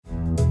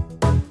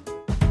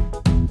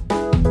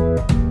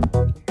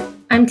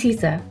I'm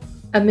Tisa,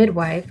 a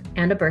midwife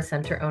and a birth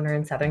center owner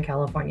in Southern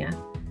California.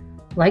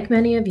 Like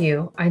many of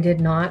you, I did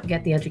not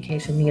get the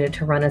education needed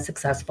to run a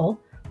successful,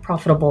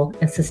 profitable,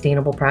 and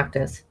sustainable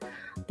practice.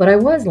 But I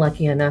was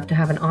lucky enough to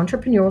have an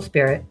entrepreneurial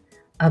spirit,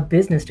 a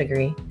business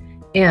degree,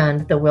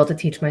 and the will to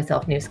teach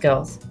myself new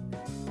skills.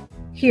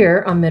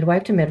 Here on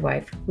Midwife to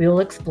Midwife, we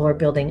will explore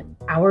building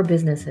our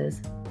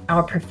businesses,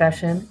 our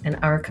profession, and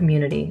our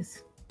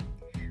communities.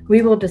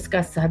 We will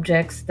discuss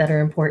subjects that are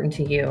important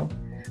to you,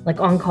 like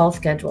on-call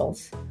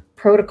schedules,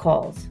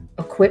 protocols,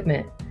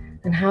 equipment,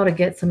 and how to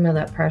get some of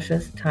that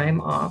precious time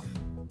off.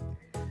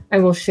 I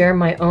will share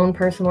my own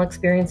personal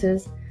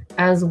experiences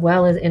as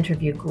well as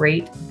interview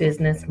great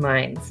business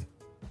minds.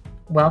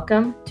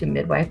 Welcome to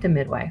Midwife to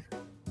Midwife.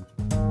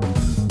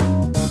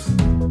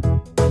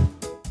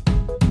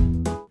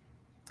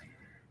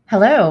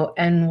 Hello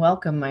and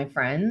welcome, my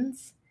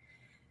friends.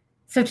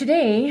 So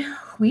today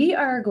we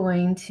are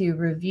going to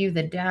review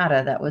the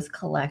data that was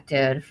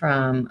collected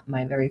from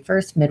my very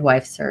first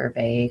midwife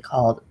survey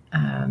called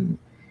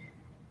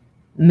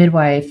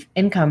Midwife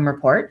Income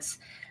Reports,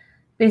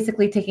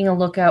 basically taking a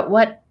look at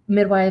what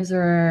midwives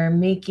are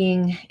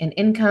making in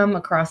income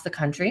across the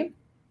country.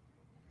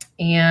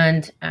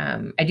 And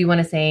I do want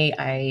to say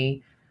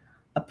I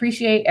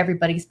appreciate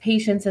everybody's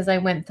patience as I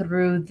went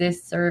through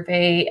this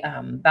survey.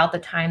 About the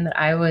time that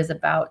I was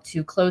about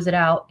to close it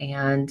out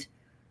and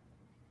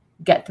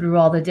get through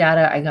all the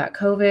data, I got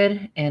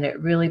COVID, and it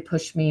really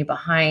pushed me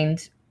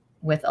behind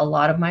with a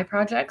lot of my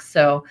projects.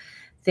 So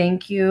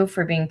thank you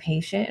for being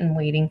patient and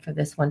waiting for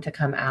this one to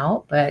come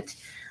out. But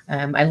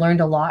I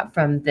learned a lot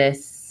from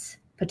this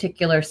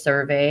particular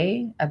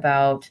survey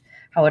about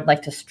how I'd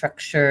like to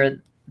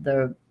structure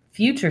the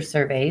future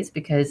surveys,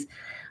 because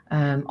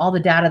all the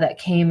data that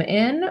came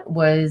in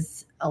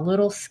was a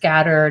little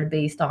scattered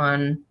based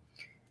on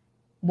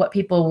what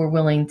people were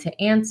willing to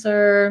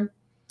answer.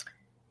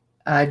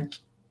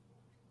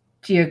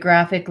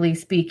 Geographically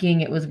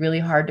speaking, it was really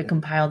hard to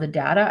compile the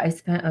data. I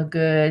spent a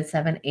good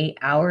 7-8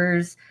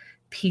 hours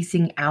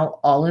piecing out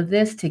all of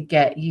this to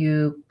get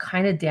you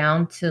kind of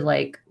down to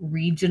like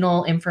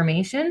regional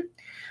information.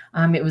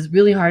 It was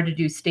really hard to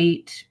do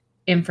state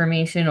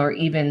information or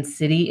even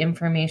city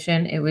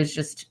information. There was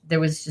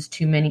just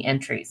too many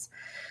entries.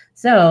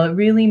 So it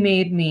really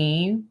made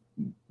me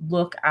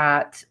look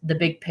at the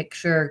big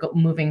picture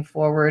moving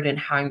forward and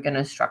how I'm going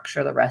to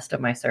structure the rest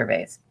of my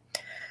surveys.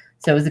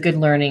 So it was a good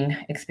learning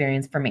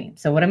experience for me.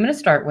 So what I'm going to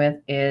start with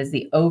is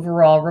the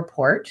overall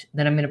report.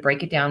 Then I'm going to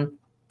break it down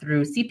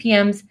through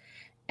CPMs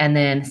and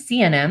then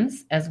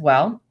CNMs as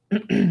well.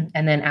 And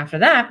then after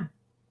that, I'm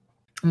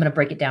going to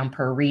break it down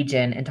per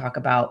region and talk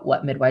about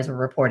what midwives were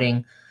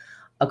reporting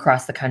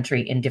across the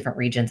country in different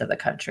regions of the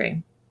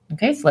country.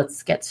 Okay, so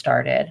let's get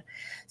started.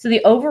 So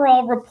the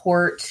overall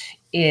report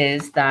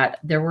is that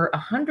there were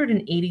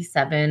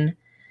 187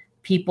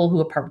 people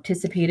who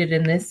participated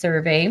in this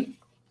survey.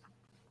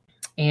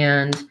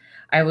 And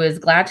I was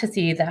glad to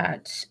see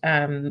that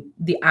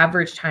the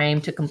average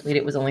time to complete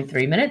it was only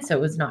 3 minutes, so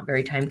it was not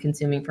very time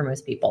consuming for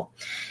most people.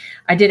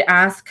 I did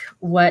ask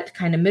what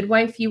kind of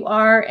midwife you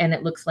are, and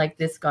it looks like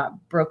this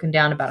got broken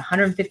down. About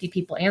 150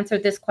 people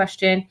answered this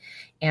question,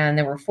 and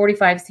there were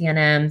 45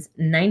 CNMs,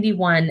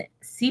 91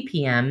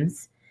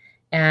 CPMs,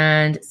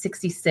 and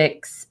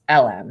 66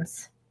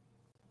 LMs.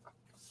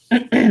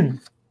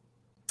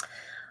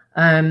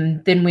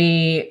 Then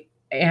we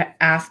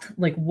asked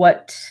like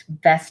what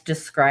best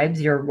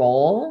describes your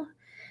role,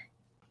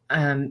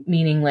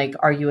 meaning like,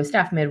 are you a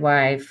staff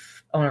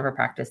midwife, owner of a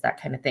practice,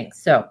 that kind of thing.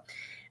 So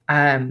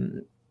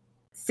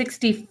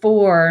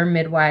 64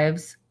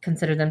 midwives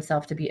consider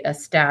themselves to be a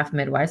staff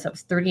midwife. So it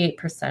was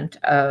 38%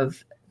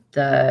 of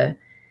the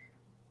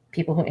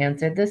people who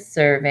answered this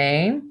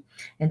survey,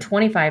 and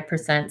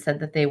 25% said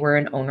that they were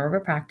an owner of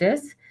a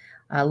practice.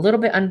 A little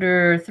bit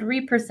under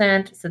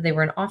 3% said they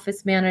were an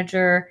office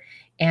manager,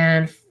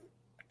 and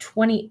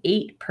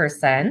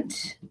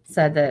 28%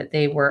 said that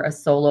they were a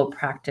solo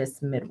practice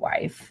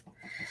midwife.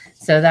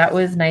 So that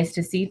was nice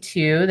to see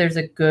too. There's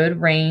a good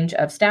range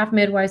of staff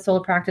midwives, solo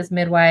practice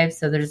midwives.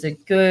 So there's a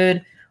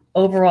good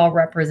overall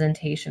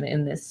representation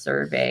in this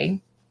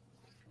survey.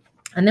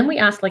 And then we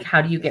asked, like,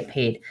 how do you get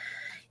paid?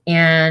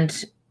 And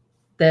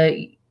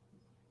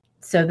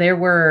so there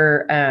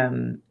were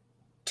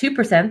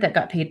 2% that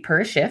got paid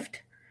per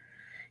shift.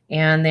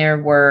 And there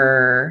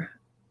were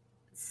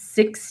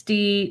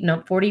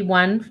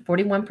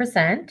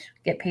 41%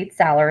 get paid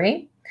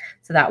salary.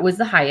 So that was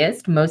the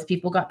highest. Most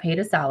people got paid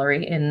a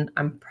salary, and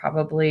I'm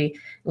probably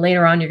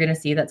later on, you're going to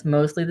see that's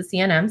mostly the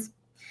CNMs.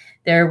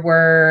 There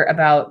were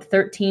about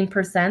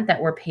 13% that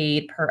were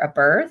paid per a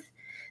birth.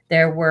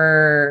 There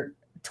were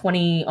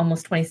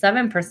almost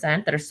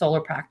 27% that are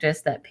solo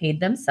practice that paid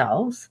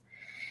themselves.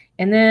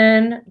 And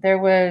then there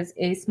was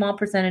a small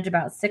percentage,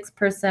 about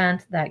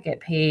 6%, that get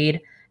paid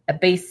a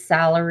base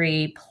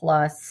salary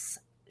plus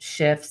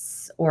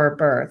shifts or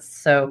births.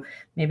 So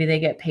maybe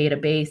they get paid a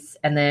base,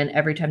 and then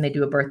every time they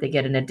do a birth, they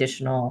get an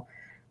additional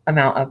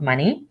amount of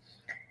money.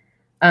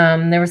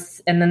 There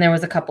was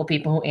a couple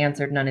people who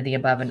answered none of the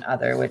above and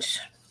other, which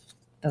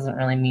doesn't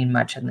really mean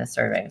much in this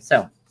survey.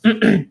 So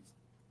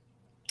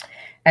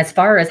as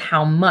far as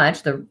how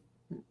much the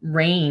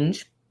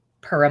range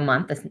per a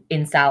month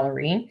in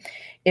salary,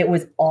 it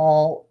was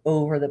all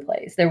over the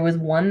place. There was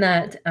one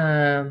that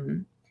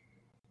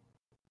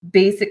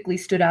basically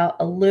stood out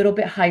a little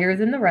bit higher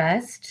than the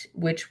rest,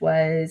 which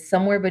was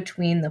somewhere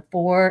between the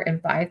 $4,000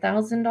 and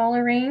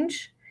 $5,000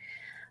 range.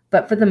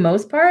 But for the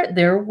most part,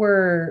 there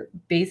were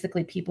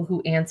basically people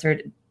who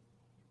answered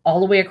all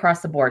the way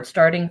across the board,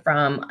 starting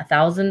from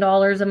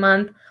 $1,000 a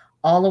month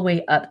all the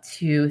way up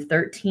to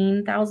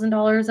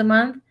 $13,000 a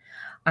month.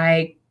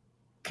 I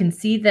can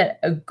see that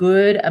a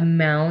good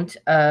amount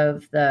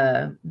of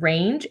the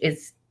range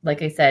is,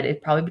 like I said,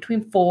 it's probably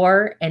between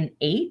 4 and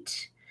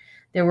 8.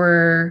 There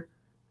were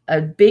a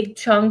big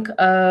chunk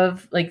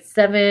of like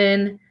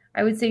 7,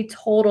 I would say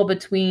total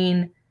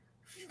between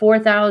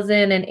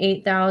 4,000 and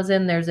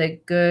 8,000. There's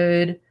a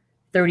good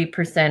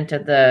 30%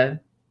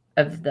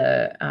 of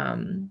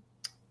the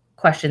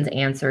questions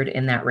answered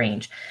in that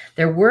range.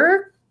 There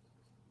were,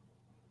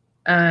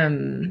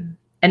 and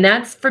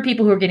that's for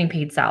people who are getting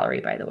paid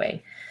salary, by the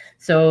way.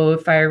 So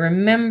if I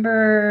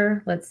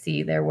remember, let's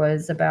see, there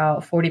was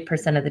about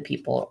 40% of the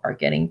people are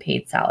getting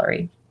paid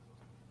salary.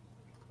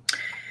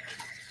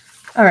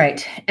 All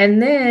right.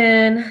 And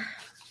then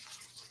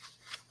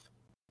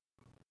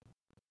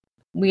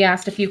we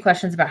asked a few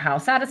questions about how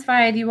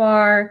satisfied you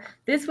are.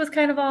 This was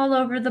kind of all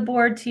over the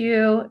board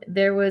too.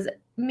 There was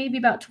maybe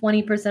about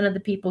 20% of the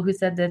people who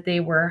said that they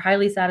were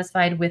highly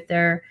satisfied with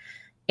their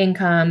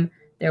income.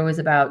 There was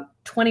about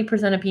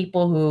 20% of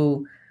people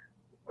who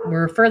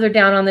were further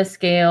down on the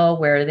scale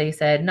where they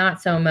said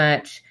not so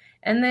much.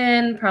 And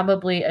then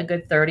probably a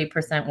good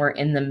 30% were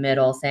in the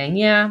middle saying,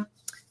 yeah,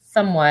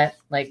 somewhat,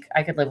 like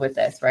I could live with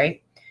this,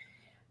 right?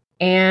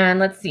 And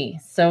let's see.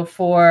 So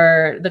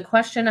for the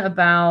question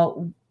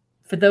about,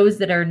 for those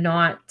that are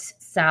not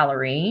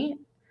salary,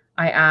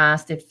 I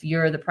asked if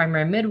you're the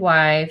primary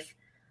midwife,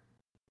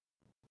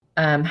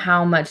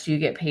 how much do you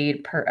get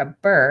paid per a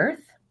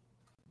birth?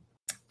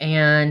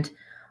 And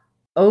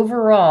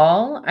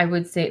overall, I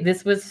would say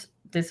this was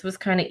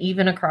kind of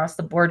even across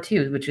the board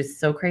too, which is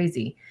so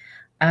crazy.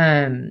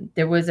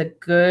 There was a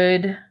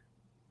good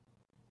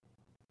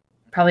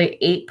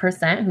probably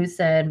 8% who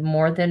said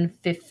more than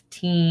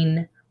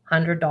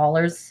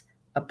 $1,500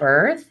 a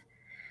birth.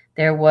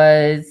 There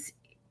was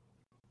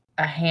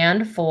a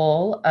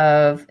handful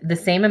of the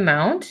same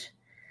amount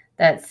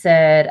that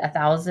said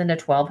 $1,000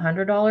 to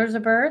 $1,200 a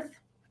birth.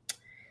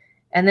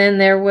 And then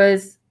there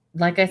was,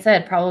 like I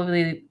said,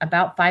 probably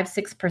about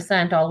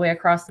 5-6% all the way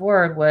across the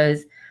board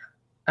was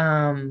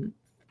some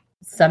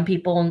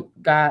people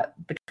got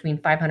between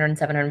 500 and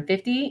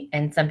 750,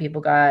 and some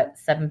people got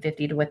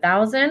 750 to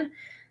 1,000.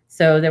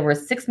 So there were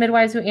 6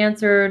 midwives who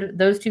answered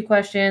those 2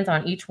 questions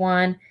on each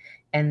one.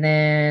 And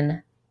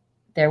then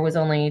there was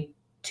only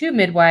 2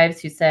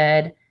 midwives who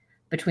said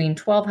between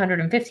 1,200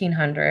 and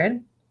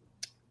 1,500.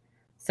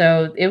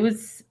 So it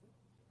was,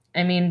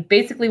 I mean,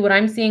 basically what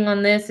I'm seeing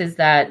on this is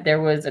that there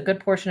was a good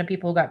portion of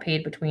people who got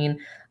paid between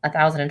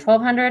 1,000 and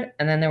 1,200.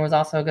 And then there was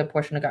also a good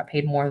portion who got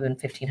paid more than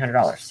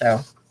 $1,500. So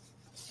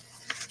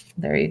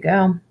there you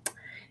go.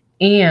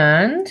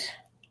 And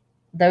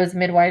those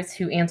midwives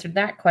who answered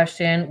that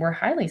question were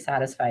highly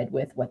satisfied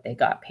with what they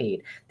got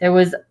paid. There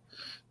was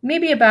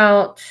maybe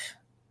about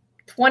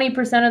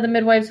 20% of the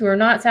midwives who were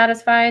not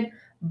satisfied,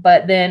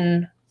 but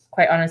then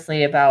quite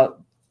honestly,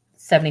 about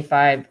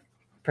 75%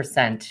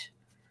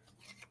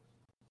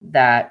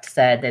 that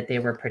said that they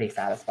were pretty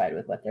satisfied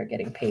with what they're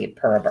getting paid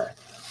per birth.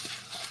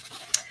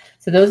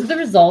 So those are the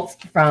results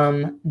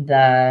from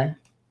the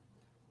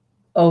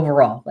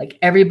overall, like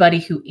everybody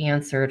who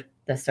answered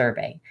the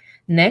survey.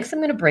 Next, I'm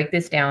going to break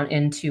this down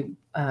into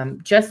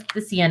just the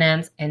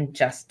CNMs and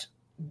just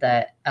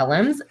the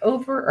LMs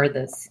over, or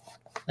this,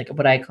 like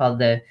what I call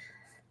the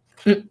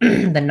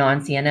the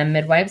non-CNM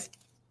midwives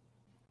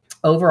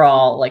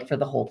overall, like for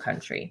the whole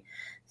country.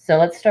 So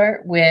let's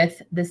start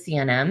with the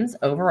CNMs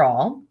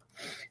overall.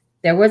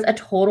 There was a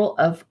total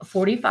of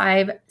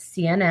 45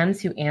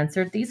 CNMs who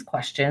answered these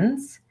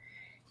questions.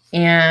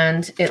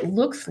 And it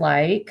looks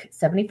like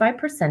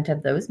 75%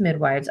 of those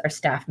midwives are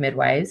staff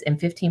midwives and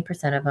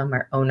 15% of them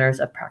are owners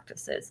of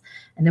practices.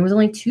 And there was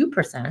only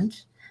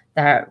 2%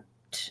 that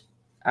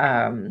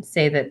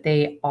say that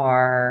they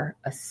are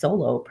a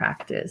solo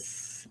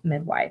practice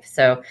midwife.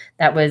 So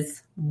that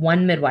was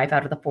one midwife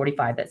out of the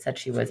 45 that said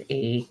she was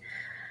a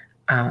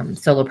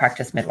solo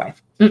practice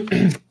midwife.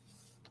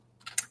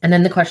 And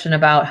then the question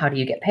about how do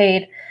you get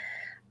paid?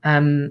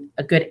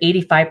 A good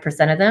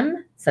 85% of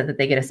them said that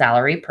they get a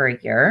salary per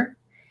year.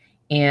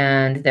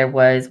 And there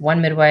was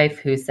one midwife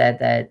who said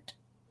that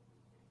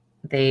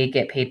they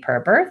get paid per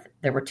birth.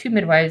 There were 2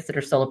 midwives that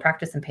are solo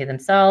practice and pay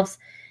themselves,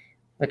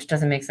 which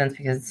doesn't make sense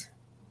because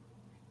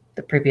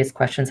the previous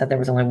question said there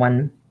was only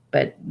one,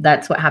 but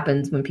that's what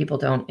happens when people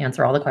don't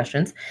answer all the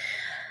questions.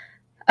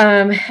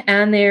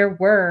 And there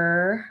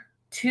were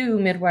 2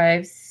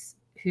 midwives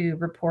who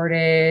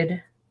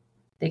reported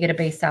they get a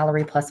base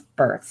salary plus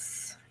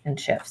births and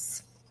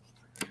shifts.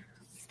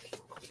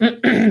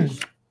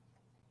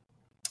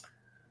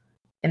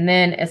 And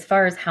then as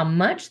far as how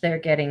much they're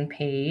getting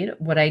paid,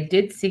 what I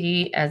did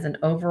see as an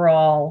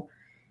overall,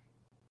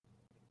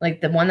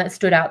 like the one that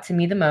stood out to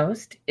me the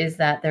most is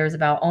that there's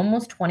about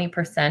almost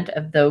 20%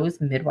 of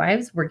those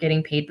midwives were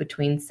getting paid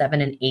between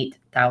 $7,000 and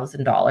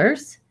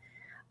 $8,000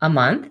 a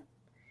month.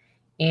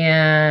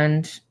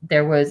 And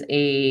there was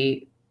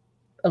a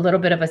little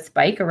bit of a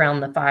spike around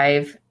the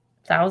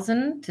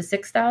 $5,000 to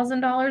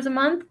 $6,000 a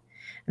month.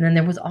 And then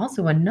there was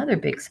also another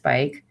big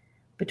spike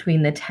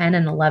between the $10,000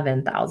 and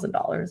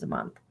 $11,000 a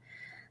month.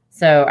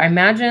 So I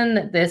imagine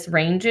that this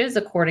ranges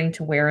according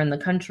to where in the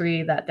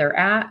country that they're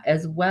at,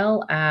 as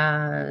well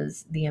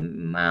as the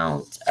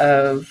amount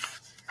of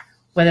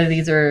whether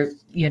these are,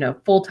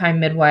 full-time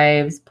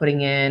midwives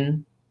putting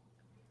in,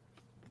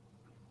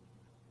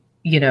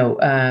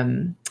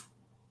 7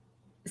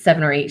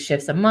 or 8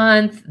 shifts a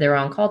month. They're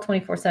on call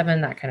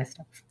 24/7, that kind of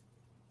stuff.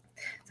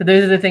 So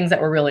those are the things that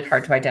were really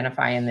hard to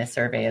identify in this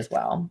survey as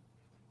well.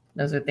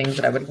 Those are things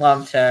that I would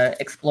love to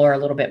explore a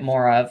little bit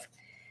more of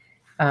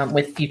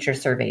with future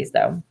surveys,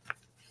 though.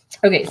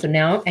 Okay, so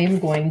now I'm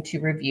going to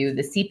review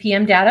the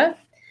CPM data.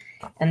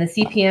 And the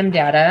CPM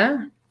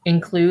data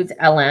includes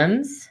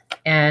LMs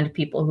and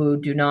people who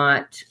do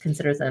not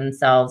consider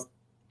themselves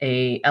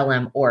a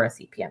LM or a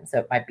CPM. So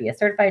it might be a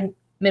certified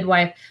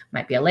midwife,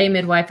 might be a lay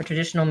midwife, a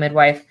traditional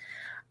midwife.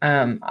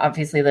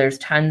 Obviously, there's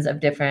tons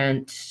of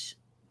different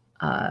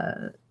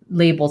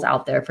labels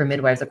out there for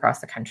midwives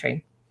across the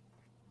country.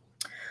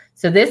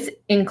 So this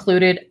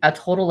included a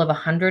total of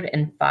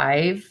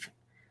 105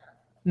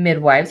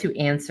 midwives who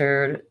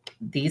answered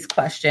these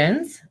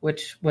questions,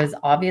 which was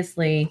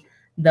obviously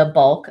the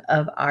bulk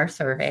of our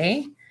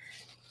survey.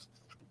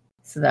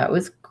 So that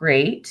was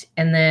great.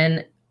 And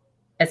then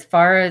as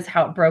far as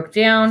how it broke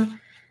down,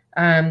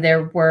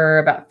 there were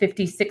about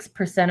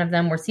 56% of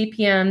them were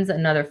CPMs.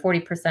 Another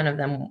 40% of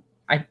them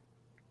I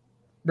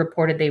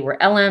reported they were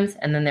LMs.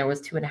 And then there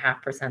was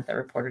 2.5% that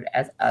reported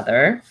as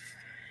other.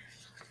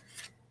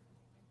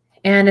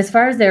 And as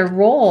far as their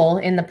role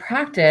in the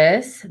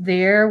practice,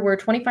 there were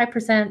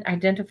 25%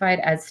 identified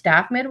as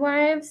staff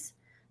midwives,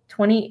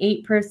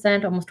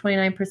 28%, almost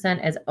 29%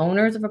 as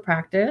owners of a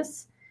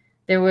practice.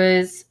 There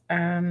was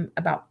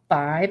about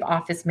 5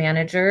 office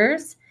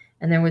managers,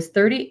 and there was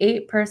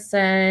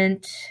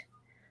 38%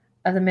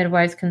 of the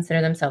midwives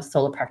consider themselves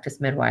solo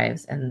practice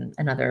midwives, and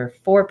another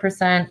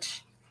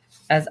 4%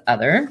 as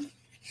other.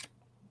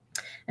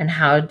 And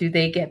how do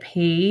they get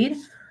paid?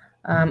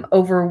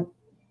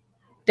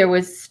 There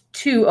was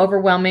 2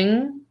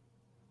 overwhelming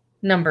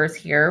numbers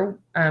here.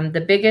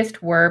 The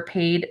biggest were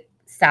paid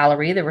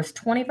salary. There was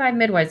 25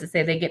 midwives that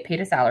say they get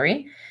paid a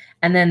salary.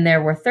 And then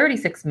there were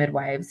 36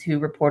 midwives who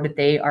reported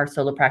they are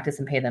solo practice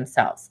and pay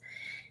themselves.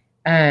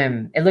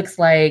 It looks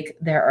like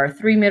there are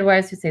 3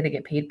 midwives who say they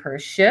get paid per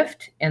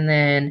shift, and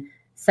then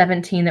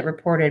 17 that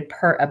reported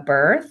per a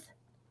birth.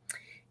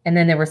 And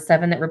then there were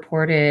 7 that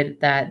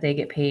reported that they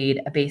get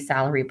paid a base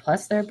salary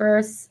plus their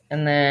births.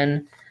 And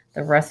then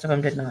the rest of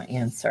them did not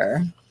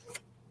answer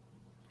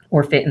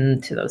or fit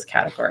into those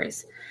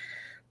categories.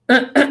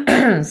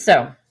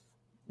 So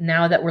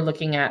now that we're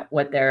looking at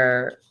what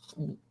do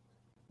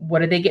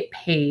they get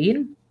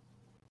paid?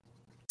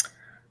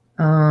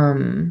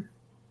 I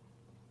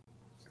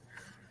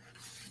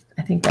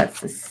think that's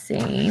the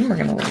same. We're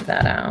going to leave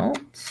that out.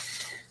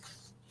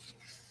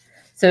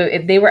 So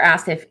if they were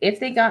asked if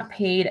they got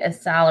paid a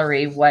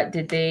salary, what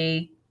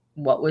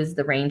was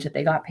the range that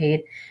they got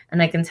paid?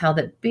 And I can tell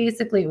that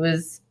basically it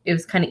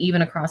was kind of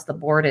even across the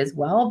board as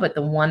well. But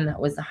the one that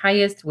was the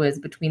highest was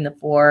between the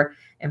 $4,000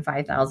 and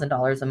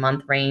 $5,000 a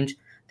month range.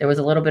 There was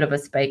a little bit of a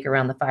spike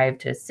around the 5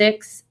 to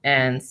 6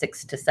 and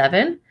 6 to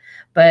 7,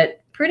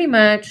 but pretty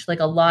much like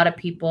a lot of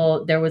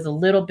people, there was a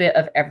little bit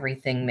of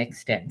everything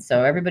mixed in.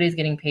 So everybody's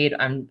getting paid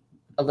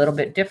a little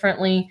bit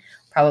differently,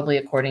 probably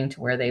according to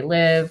where they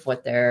live,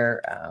 what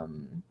their,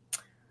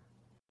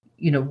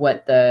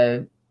 what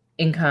the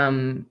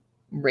income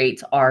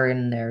rates are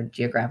in their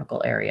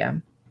geographical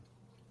area.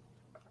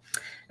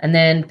 And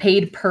then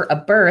paid per a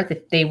birth,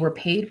 if they were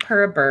paid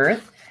per a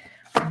birth,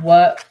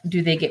 what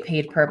do they get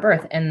paid per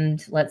birth?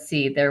 And let's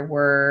see, there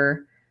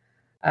were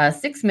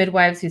 6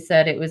 midwives who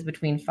said it was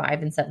between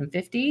 $500 and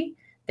 $750.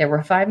 There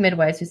were 5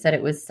 midwives who said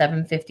it was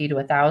 $750 to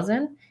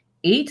 $1,000.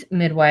 8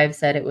 midwives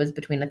said it was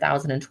between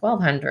 $1,000 and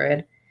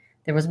 $1,200.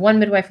 There was 1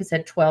 midwife who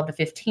said $1,200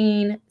 to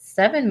 $1,500.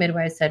 7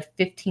 midwives said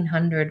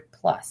 $1,500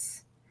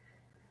 plus.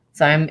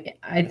 So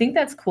I think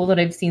that's cool that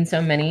I've seen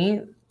so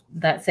many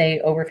that say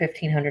over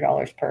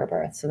 $1,500 per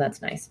birth. So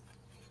that's nice.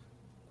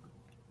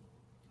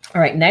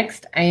 All right,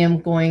 next I am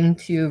going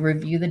to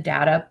review the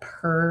data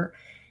per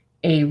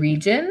a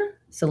region.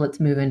 So let's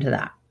move into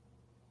that.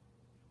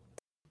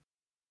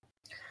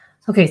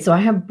 Okay, so I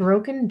have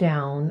broken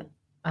down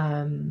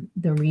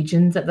the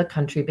regions of the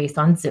country based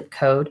on zip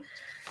code.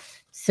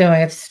 So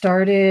I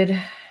started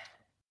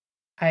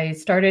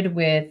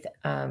with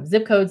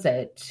zip codes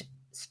that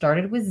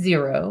started with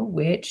 0,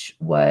 which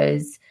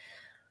was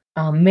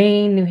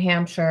Maine, New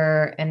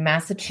Hampshire, and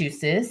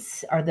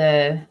Massachusetts are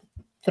the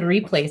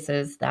 3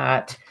 places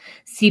that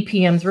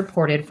CPMs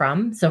reported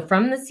from. So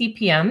from the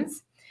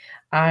CPMs,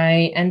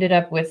 I ended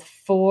up with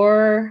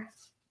 4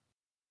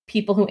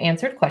 people who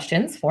answered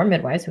questions, 4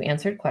 midwives who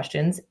answered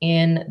questions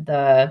in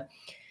the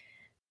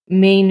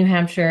Maine, New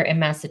Hampshire, and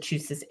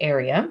Massachusetts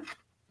area.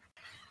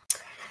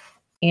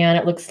 And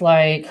it looks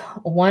like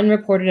 1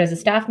 reported as a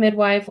staff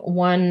midwife,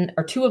 1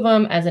 or 2 of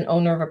them as an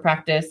owner of a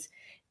practice,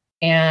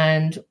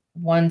 and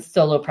 1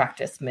 solo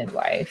practice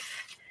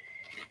midwife.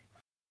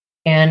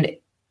 And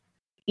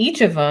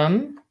each of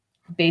them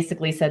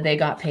basically said they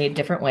got paid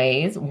different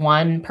ways,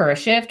 1 per a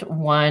shift,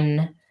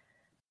 1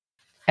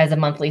 as a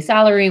monthly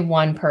salary,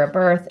 1 per a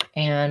birth,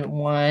 and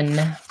 1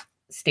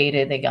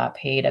 stated they got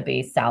paid a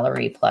base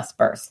salary plus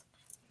births.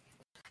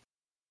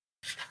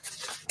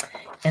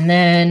 And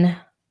then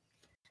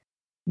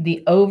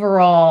the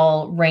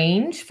overall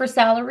range for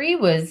salary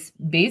was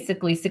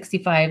basically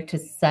 $65,000 to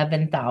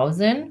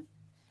 $7,000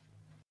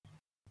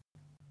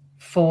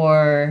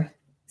 for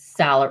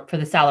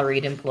the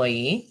salaried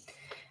employee.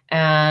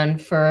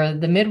 And for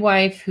the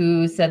midwife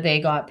who said they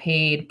got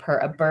paid per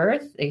a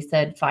birth, they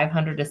said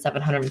 $500 to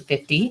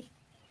 $750.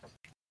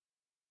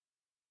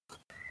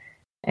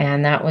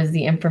 And that was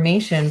the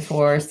information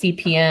for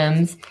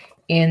CPMs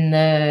in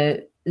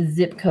the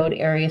zip code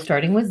area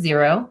starting with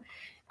 0.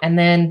 And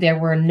then there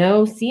were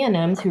no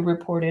CNMs who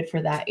reported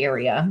for that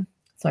area.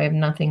 So I have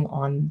nothing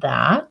on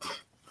that.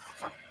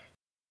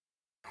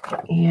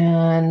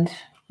 And,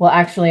 well,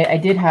 actually, I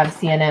did have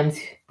CNMs.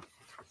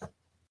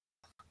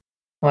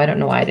 Oh, I don't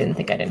know why I didn't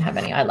think I didn't have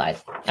any. I lied.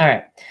 All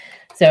right.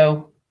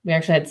 So we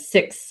actually had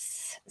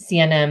 6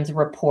 CNMs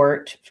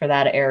report for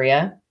that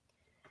area.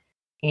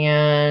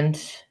 And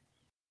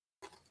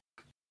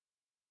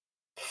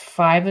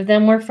 5 of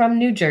them were from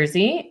New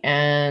Jersey,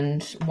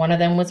 and 1 of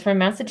them was from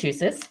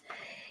Massachusetts.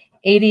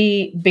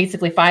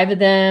 5 of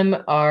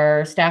them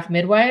are staff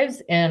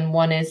midwives, and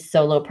 1 is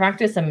solo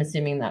practice. I'm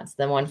assuming that's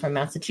the one from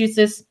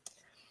Massachusetts.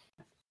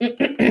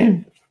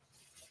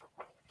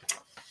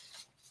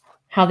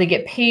 How they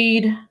get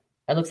paid,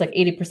 it looks like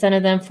 80%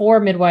 of them, 4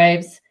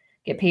 midwives,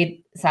 get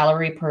paid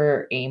salary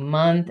per a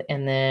month,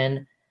 and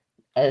then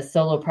a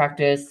solo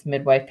practice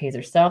midwife pays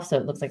herself. So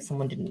it looks like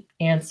someone didn't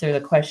answer the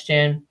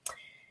question.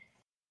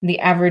 The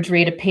average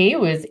rate of pay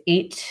was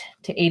 $8,000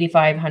 to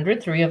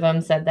 $8,500. 3 of them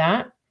said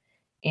that.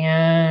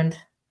 And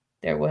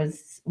there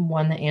was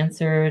 1 that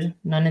answered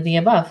none of the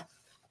above.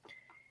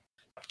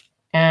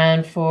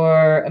 And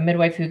for a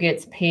midwife who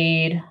gets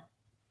paid,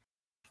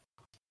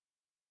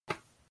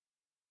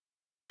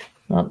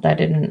 well, they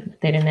didn't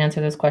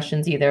answer those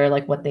questions either,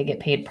 like what they get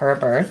paid per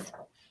birth.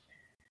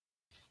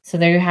 So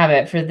there you have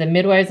it. For the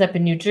midwives up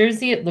in New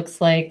Jersey, it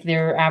looks like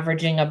they're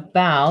averaging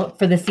about,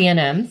 for the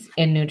CNMs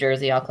in New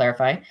Jersey, I'll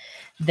clarify,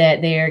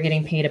 that they are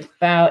getting paid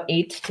about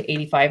 $8,000 to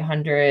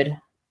 $8,500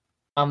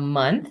 a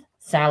month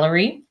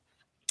salary,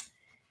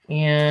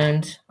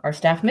 and our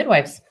staff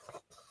midwives.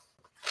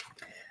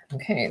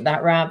 Okay,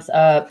 that wraps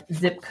up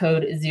zip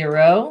code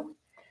 0.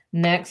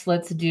 Next,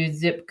 let's do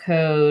zip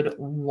code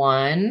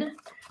 1,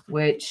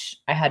 which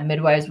I had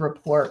midwives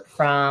report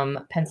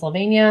from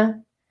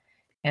Pennsylvania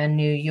and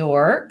New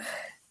York.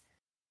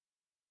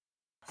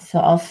 So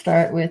I'll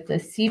start with the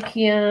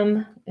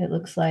CPM. It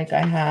looks like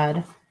I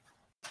had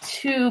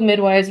 2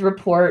 midwives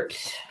report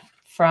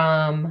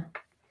from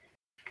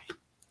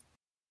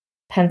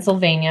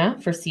Pennsylvania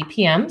for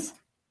CPMs.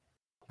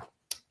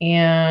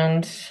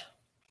 And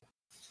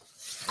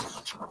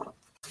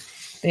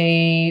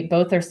they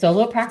both are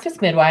solo practice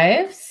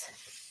midwives.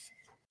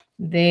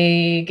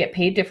 They get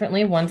paid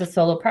differently. One's a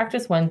solo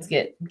practice, one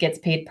gets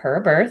paid per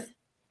birth.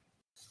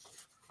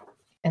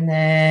 And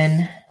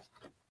then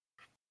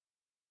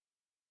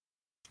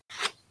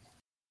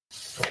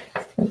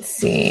let's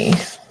see.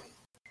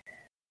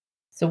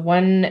 So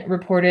 1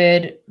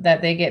 reported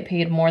that they get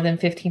paid more than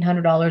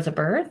 $1,500 a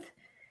birth,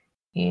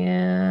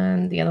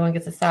 and the other one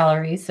gets a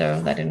salary.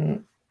 So that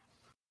didn't,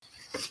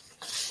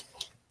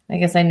 I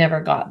guess I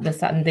never got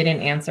this, and they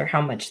didn't answer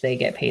how much they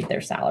get paid their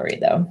salary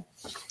though.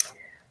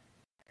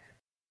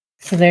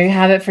 So there you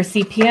have it for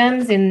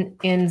CPMs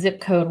in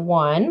zip code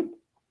 1.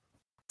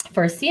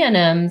 For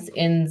CNMs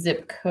in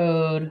zip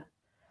code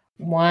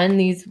 1,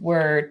 these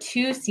were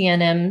 2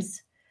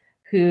 CNMs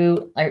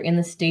who are in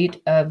the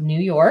state of New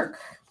York.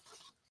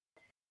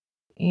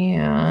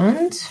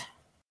 And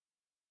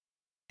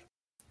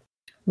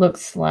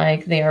looks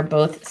like they are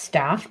both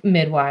staff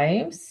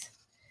midwives.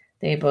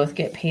 They both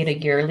get paid a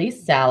yearly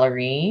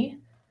salary.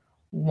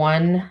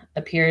 1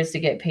 appears to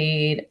get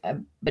paid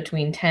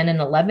between $10,000 and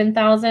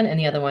 $11,000, and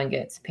the other one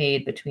gets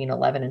paid between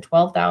 $11,000 and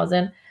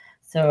 $12,000.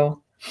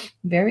 So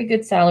very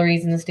good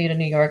salaries in the state of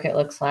New York, it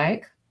looks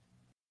like.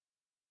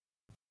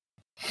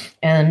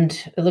 And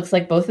it looks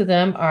like both of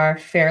them are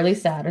fairly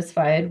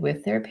satisfied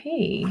with their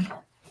pay.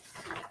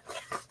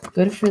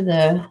 Good for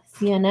the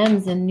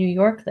CNMs in New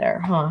York there,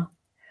 huh?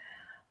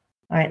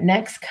 All right,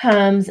 next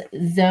comes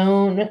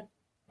zone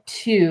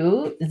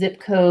 2, zip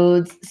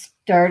codes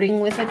starting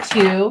with a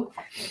 2.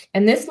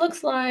 And this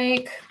looks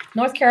like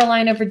North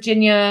Carolina,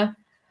 Virginia,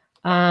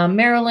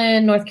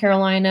 Maryland, North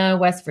Carolina,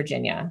 West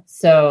Virginia.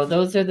 So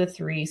those are the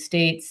 4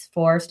 states,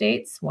 4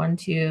 states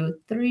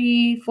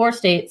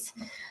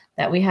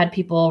that we had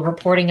people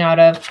reporting out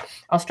of.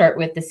 I'll start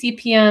with the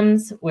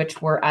CPMs,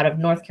 which were out of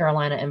North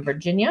Carolina and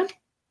Virginia.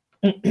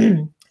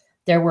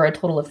 There were a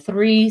total of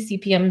 3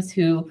 CPMs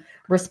who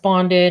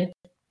responded.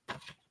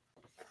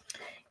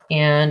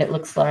 And it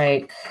looks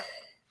like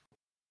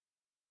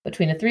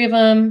between the 3 of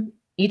them,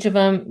 each of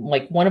them,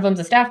 like one of them's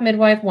a staff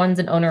midwife, one's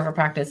an owner of a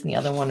practice, and the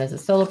other one is a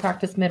solo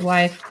practice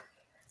midwife.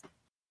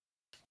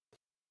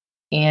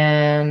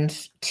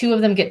 And 2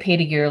 of them get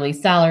paid a yearly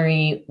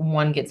salary.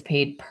 1 gets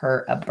paid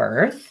per a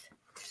birth.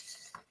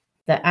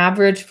 The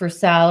average for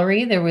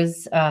salary, there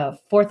was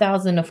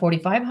 $4,000 to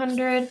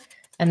 $4,500,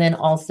 and then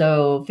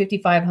also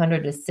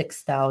 $5,500 to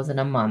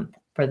 $6,000 a month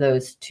for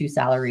those 2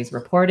 salaries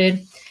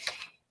reported.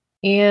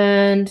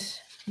 And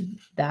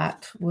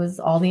that was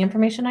all the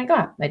information I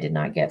got. I did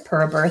not get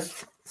per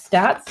birth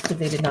stats because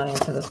they did not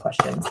answer those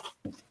questions.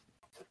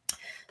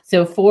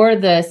 So for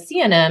the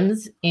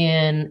CNMs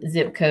in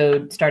zip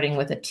code starting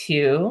with a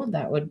 2,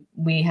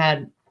 we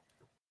had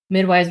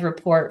midwives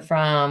report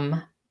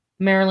from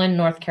Maryland,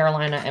 North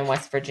Carolina, and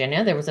West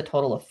Virginia. There was a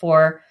total of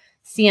 4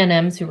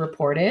 CNMs who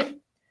reported.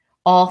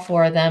 All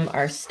 4 of them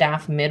are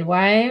staff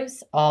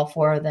midwives. All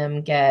 4 of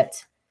them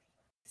get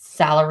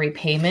salary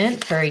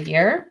payment for a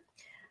year.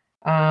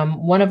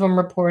 One of them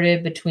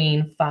reported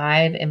between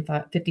 $5,000 and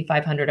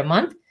 $5,500 a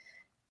month.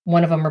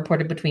 One of them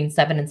reported between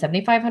 $7,000 and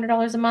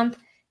 $7,500 a month.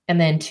 And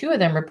then 2 of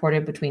them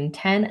reported between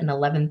 $10,000 and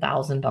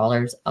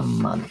 $11,000 a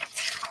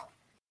month.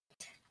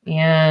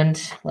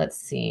 And let's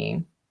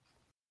see.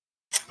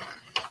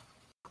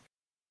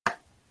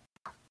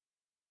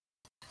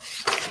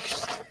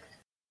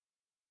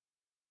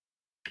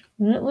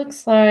 And it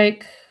looks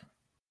like,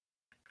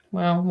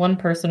 well, one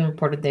person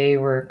reported they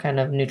were kind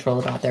of neutral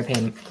about their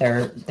pay,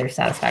 their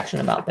satisfaction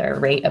about their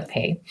rate of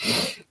pay.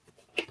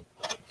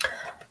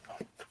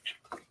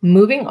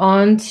 Moving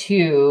on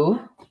to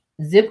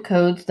zip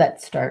codes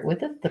that start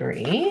with a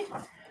 3,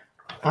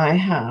 I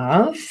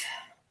have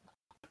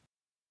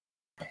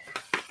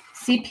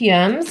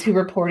CPMs who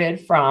reported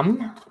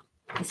from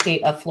the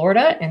state of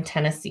Florida and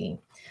Tennessee.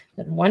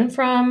 Then one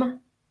from,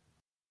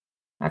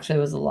 actually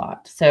it was a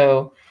lot.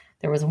 So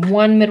there was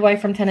 1 midwife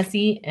from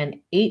Tennessee and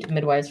 8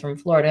 midwives from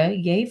Florida.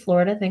 Yay,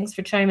 Florida. Thanks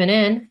for chiming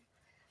in.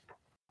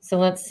 So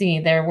let's see.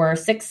 There were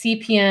 6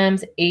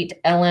 CPMs, 8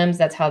 LMs.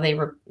 That's how they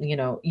were,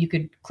 you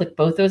could click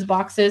both those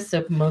boxes.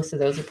 So most of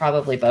those are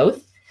probably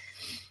both.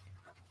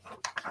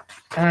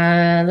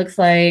 Looks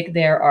like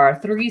there are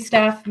 3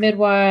 staff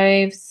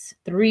midwives,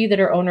 3 that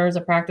are owners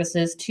of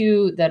practices,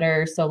 2 that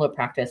are solo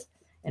practice,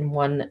 and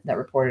 1 that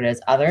reported as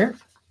other.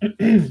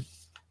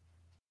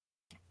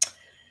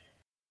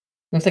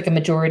 Looks like a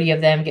majority of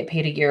them get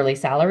paid a yearly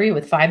salary,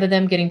 with 5 of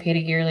them getting paid a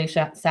yearly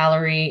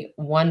salary,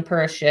 1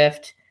 per a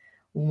shift,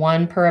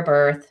 1 per a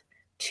birth,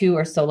 2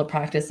 are solo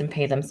practice and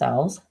pay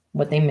themselves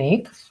what they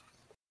make.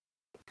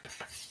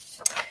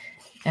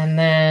 And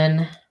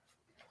then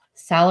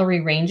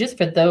salary ranges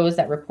for those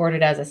that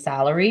reported as a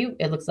salary.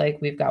 It looks like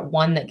we've got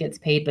 1 that gets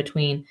paid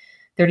between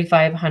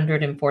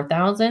 $3,500 and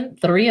 $4,000.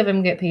 3 of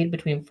them get paid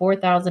between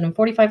 $4,000 and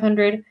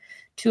 $4,500.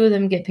 2 of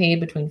them get paid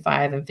between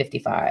 $5,000 and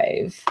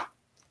 $55,000.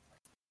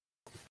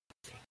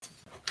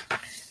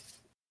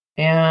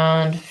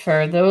 And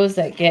for those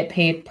that get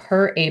paid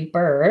per a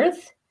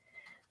birth,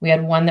 we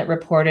had 1 that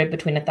reported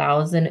between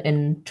 $1,000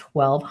 and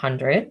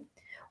 $1,200,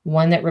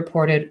 1 that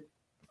reported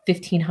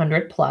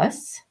 $1,500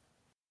 plus,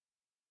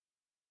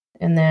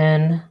 and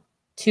then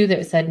 2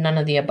 that said none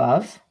of the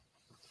above.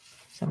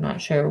 So I'm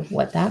not sure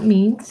what that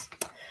means.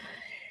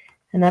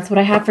 And that's what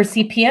I have for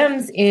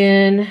CPMs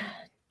in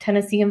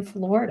Tennessee and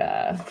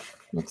Florida.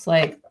 Looks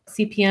like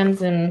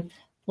CPMs in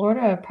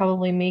Florida are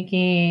probably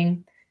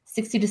making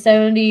 $60,000 to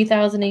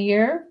 $70,000 a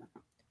year.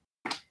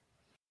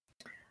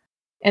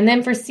 And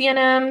then for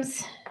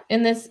CNMs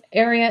in this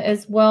area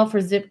as well,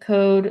 for zip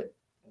code,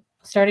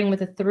 starting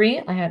with a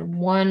 3, I had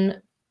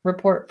 1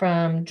 report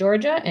from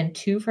Georgia and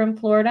 2 from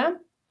Florida.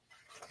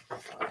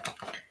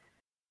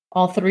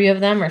 All 3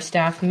 of them are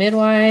staff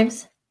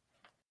midwives.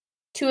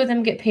 2 of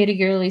them get paid a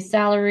yearly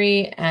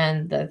salary,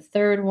 and the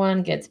 3rd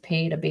one gets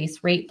paid a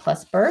base rate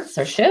plus births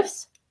or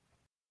shifts.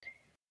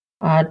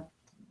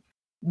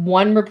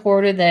 1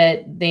 reported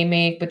that they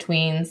make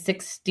between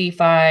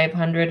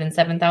 $6,500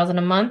 and $7,000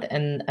 a month,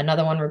 and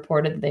another one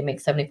reported that they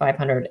make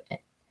 $7,500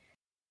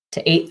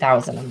 to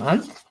 $8,000 a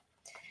month.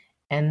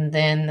 And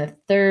then the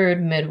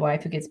 3rd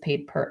midwife who gets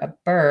paid per a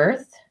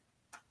birth,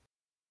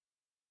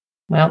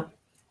 well,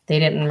 they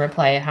didn't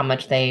reply how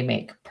much they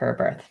make per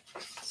birth.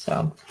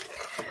 So,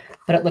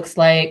 but it looks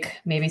like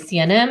maybe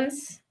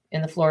CNMs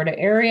in the Florida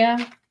area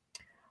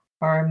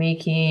are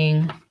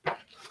making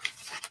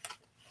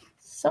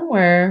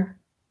somewhere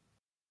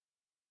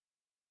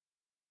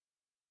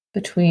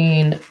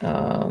between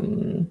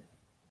 $7,000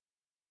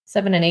 and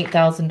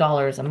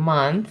 $8,000 a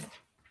month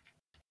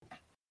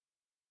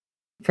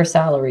for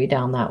salary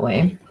down that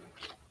way.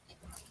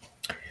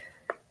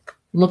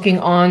 Looking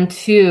on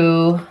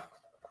to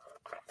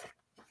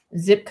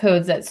zip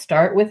codes that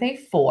start with a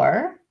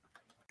 4.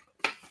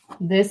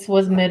 This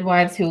was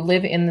midwives who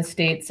live in the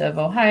states of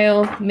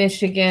Ohio,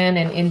 Michigan,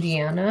 and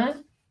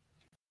Indiana.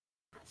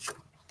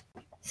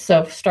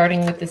 So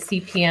starting with the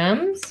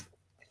CPMs,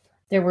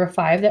 there were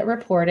 5 that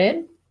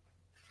reported.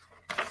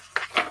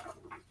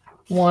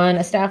 1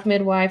 a staff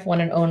midwife, 1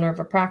 an owner of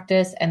a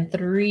practice, and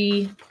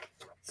 3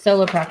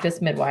 solo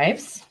practice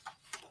midwives.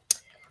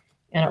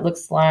 And it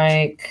looks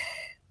like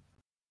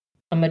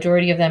a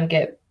majority of them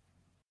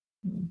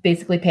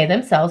basically pay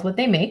themselves what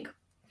they make.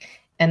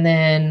 And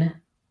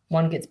then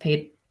 1 gets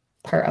paid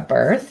per a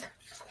birth.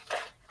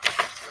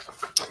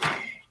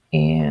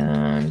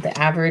 And the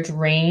average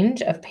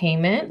range of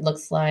payment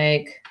looks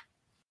like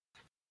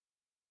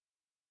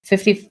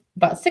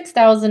about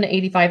 $6,000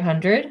 to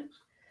 $8,500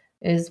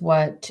 is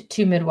what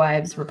 2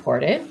 midwives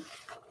reported.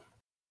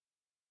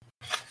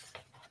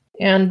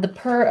 And the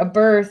per a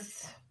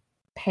birth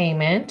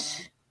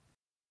payment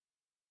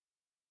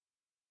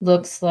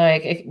looks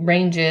like it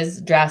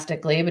ranges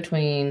drastically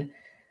between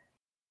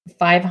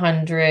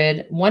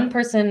 500. 1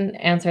 person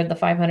answered the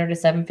 500 to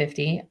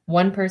 750.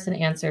 1 person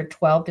answered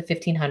 12 to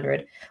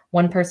 1500.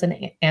 1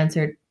 person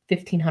answered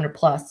 1500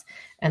 plus,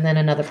 and then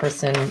another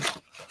person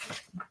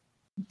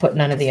put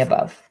none of the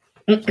above.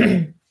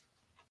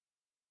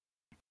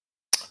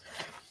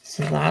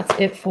 So that's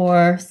it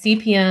for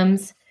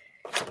CPMs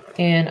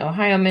in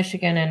Ohio,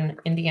 Michigan, and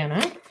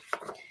Indiana.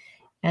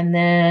 And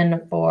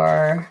then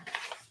for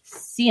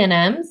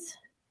CNMs,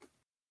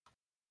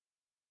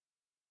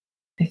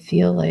 I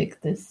feel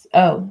like this,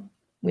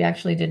 we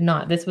actually did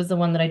not. This was the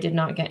one that I did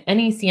not get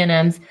any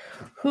CNMs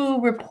who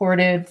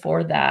reported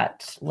for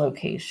that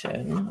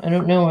location. I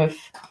don't know if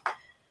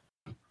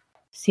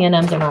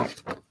CNMs are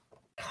not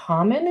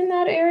common in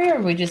that area,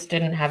 or we just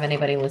didn't have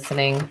anybody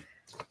listening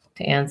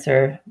to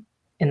answer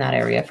in that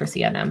area for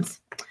CNMs.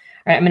 All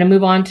right, I'm going to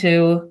move on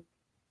to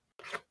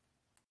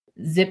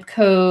zip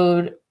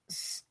code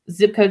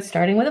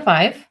starting with a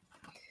 5.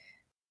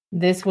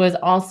 This was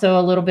also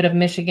a little bit of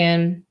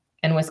Michigan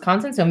and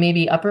Wisconsin, so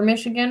maybe upper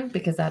Michigan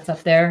because that's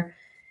up there.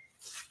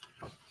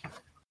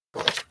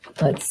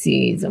 Let's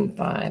see, Zone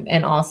 5,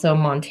 and also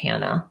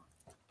Montana.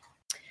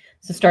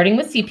 So starting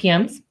with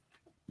CPMs,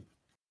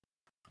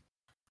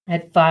 I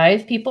had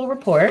 5 people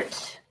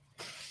report,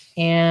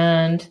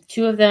 and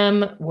 2 of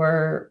them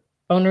were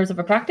owners of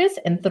a practice,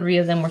 and 3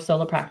 of them were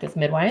solo practice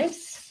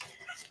midwives.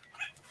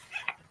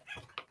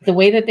 The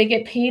way that they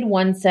get paid,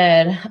 1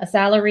 said a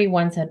salary,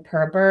 1 said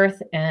per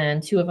birth,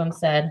 and 2 of them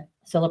said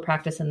solo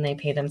practice and they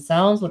pay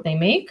themselves what they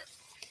make.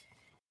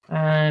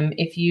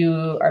 If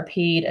you are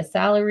paid a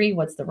salary,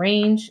 what's the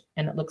range?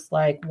 And it looks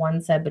like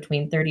 1 said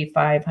between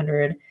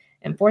 $3,500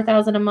 and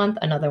 $4,000 a month.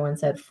 Another one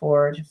said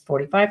 $4,000 to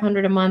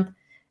 $4,500 a month.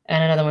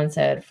 And another one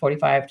said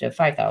 $45,000 to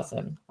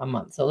 $5,000 a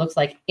month. So it looks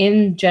like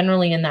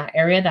generally in that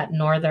area, that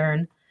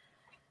northern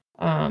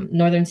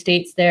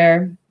states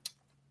there,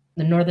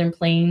 the northern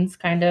plains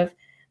kind of,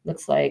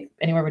 looks like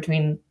anywhere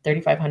between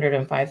 $3,500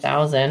 and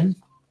 $5,000.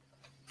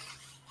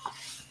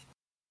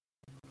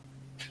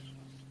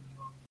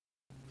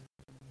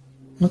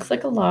 Looks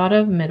like a lot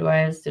of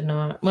midwives did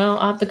not. Well,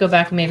 I'll have to go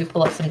back and maybe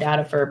pull up some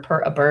data for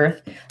per a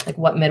birth, like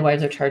what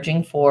midwives are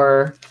charging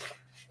for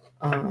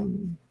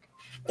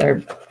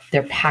their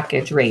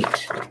package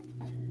rate,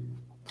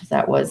 because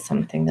that was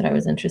something that I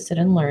was interested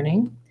in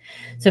learning.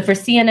 So for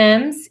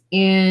CNMs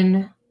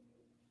in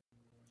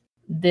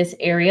this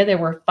area, there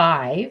were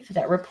 5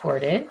 that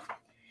reported,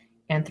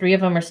 and 3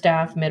 of them are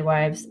staff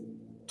midwives,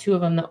 2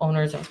 of them the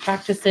owners of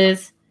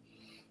practices.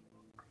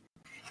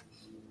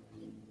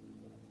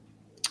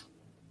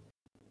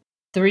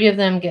 3 of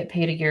them get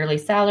paid a yearly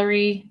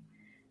salary,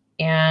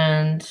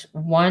 and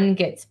 1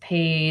 gets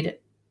paid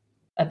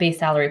a base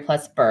salary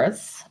plus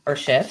births or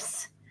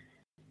shifts.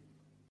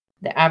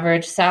 The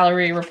average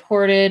salary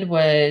reported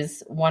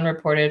was 1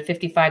 reported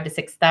 $55,000 to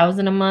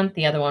 $6,000 a month.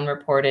 The other one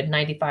reported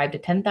 $95,000 to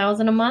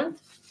 $10,000 a month.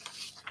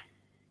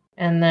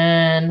 And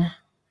then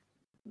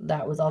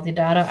that was all the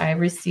data I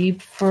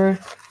received for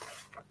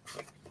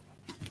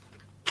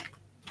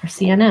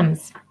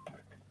CNMs.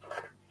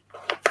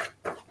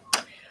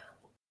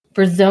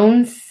 For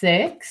Zone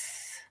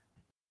 6,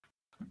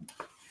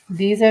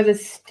 these are the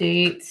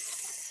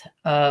states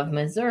of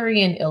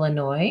Missouri and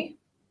Illinois.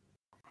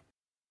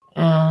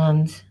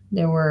 And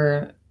there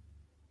were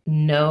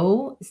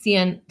no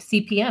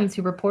CPMs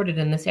who reported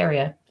in this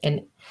area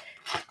in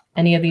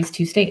any of these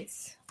 2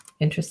 states,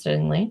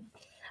 interestingly.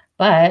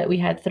 But we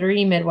had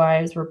 3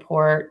 midwives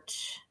report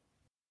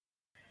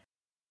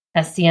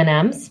as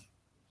CNMs.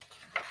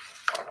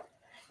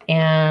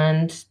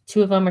 And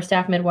 2 of them are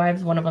staff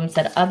midwives. 1 of them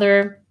said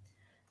other.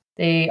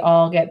 They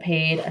all get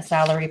paid a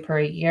salary per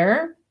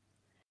year.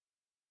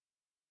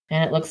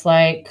 And it looks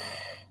like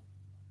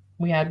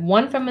we had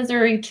 1 from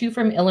Missouri, 2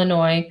 from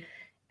Illinois,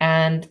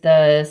 and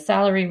the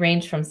salary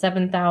ranged from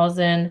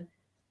 $7,000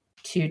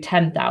 to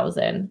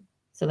 $10,000.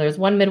 So there's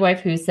 1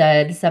 midwife who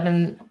said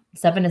 $7,000 to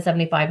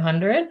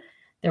 $7,500.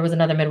 There was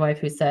another midwife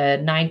who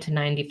said $9,000 to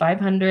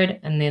 $9,500,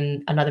 and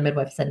then another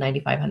midwife said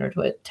 $9,500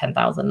 to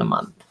 $10,000 a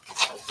month.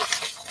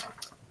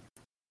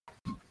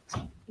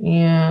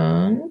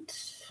 And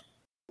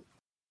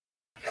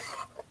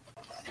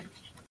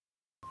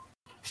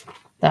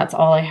that's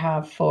all I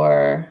have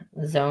for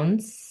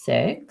Zone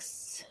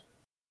 6.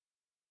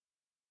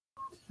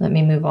 Let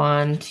me move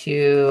on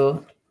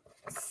to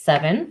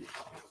 7.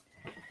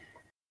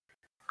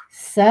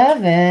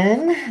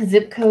 7,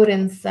 zip code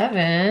in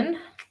 7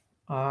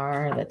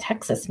 are the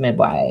Texas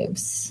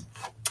midwives.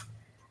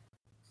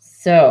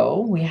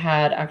 So we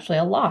had actually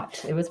a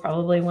lot. It was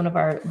probably one of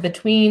our,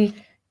 between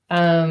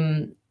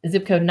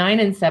zip code 9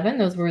 and 7,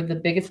 those were the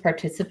biggest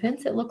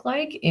participants, it looked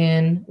like,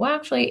 in, well,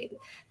 actually,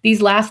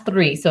 these last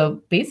 3.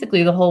 So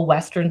basically the whole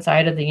western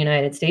side of the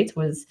United States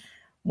was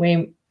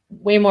way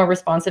more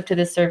responsive to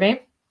this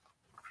survey.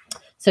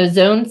 So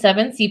zone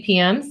 7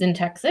 CPMs in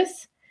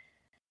Texas,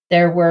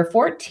 there were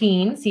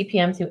 14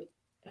 CPMs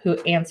who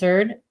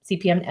answered,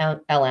 CPM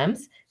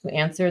LMs, who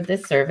answered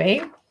this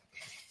survey.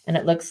 And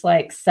it looks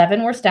like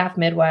 7 were staff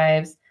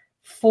midwives,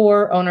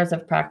 4 owners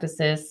of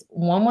practices,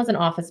 1 was an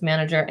office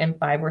manager, and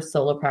 5 were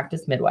solo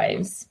practice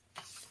midwives.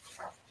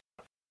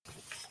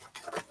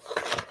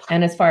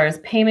 And as far as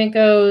payment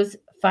goes,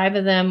 5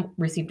 of them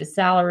received a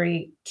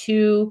salary,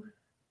 2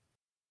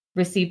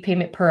 received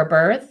payment per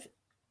birth,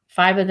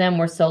 5 of them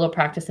were solo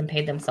practice and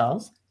paid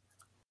themselves.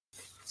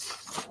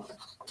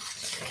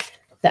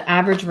 The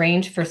average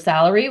range for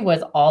salary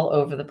was all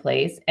over the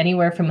place,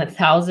 anywhere from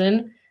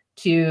 $1,000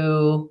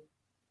 to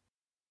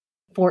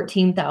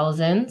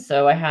 $14,000.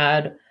 So I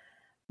had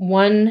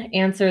one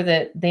answer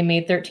that they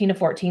made $13,000 to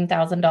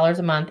 $14,000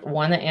 a month,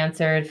 one that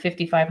answered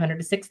 $5,500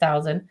 to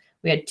 $6,000.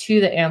 We had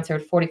 2 that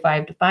answered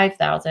 $45,000 to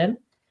 $5,000.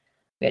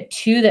 We had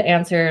 2 that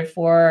answered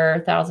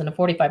 $4,000 to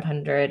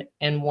 $4,500,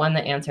 and 1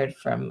 that answered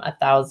from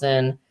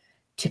 $1,000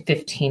 to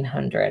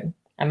 $1,500.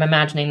 I'm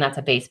imagining that's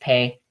a base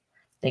pay.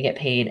 They get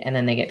paid, and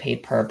then they get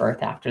paid per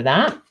birth after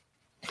that.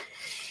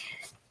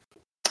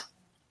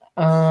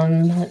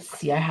 Let's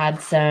see. I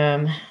had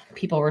some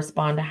people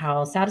respond to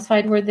how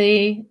satisfied were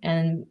they,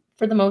 and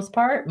for the most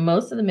part,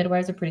 most of the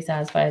midwives are pretty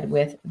satisfied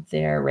with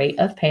their rate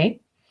of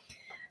pay.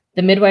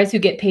 The midwives who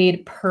get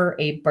paid per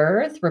a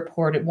birth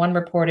reported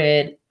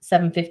 $750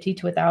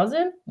 to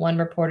 $1,000, one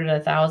reported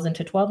 $1,000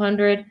 to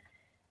 $1,200,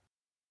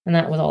 and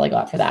that was all I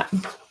got for that.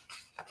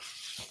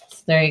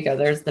 So there you go.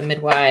 There's the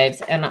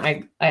midwives, and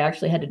I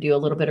actually had to do a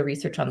little bit of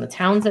research on the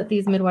towns that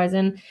these midwives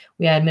in.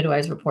 We had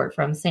midwives report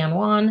from San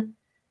Juan,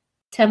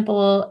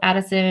 Temple,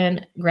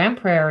 Addison, Grand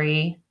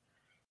Prairie,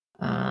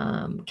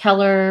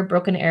 Keller,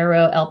 Broken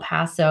Arrow, El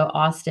Paso,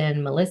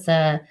 Austin,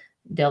 Melissa,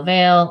 Del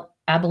Valle,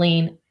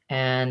 Abilene,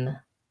 and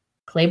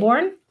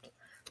Claiborne.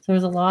 So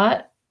there's a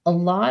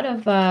lot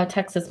of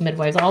Texas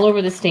midwives all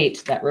over the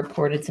state that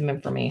reported some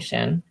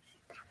information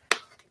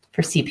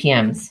for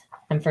CPMs.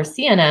 And for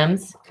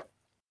CNMs,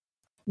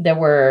 there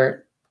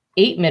were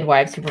 8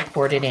 midwives who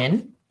reported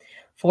in,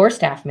 4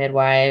 staff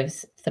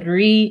midwives,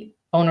 3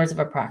 owners of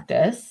a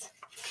practice.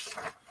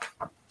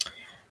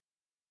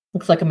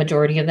 Looks like a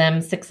majority of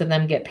them, 6 of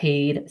them get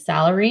paid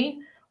salary,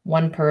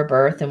 1 per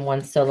birth and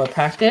 1 solo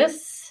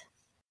practice.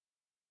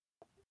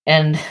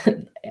 And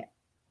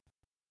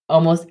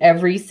almost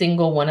every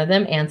single one of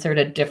them answered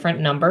a different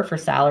number for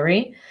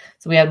salary.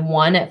 So we had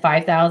 1 at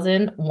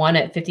 $5,000, 1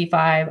 at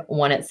 $55,000,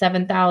 1 at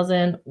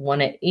 $7,000,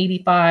 1 at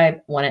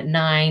 $85,000, 1 at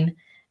 $9,000,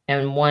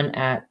 and 1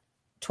 at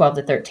 $12,000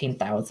 to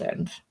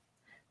 $13,000.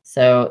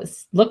 So it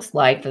looks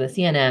like for the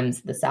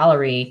CNMs, the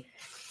salary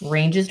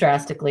ranges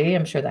drastically.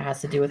 I'm sure that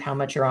has to do with how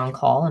much you're on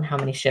call and how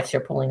many shifts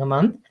you're pulling a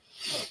month.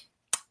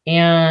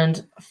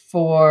 And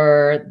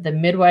for the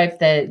midwife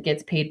that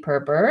gets paid per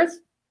birth,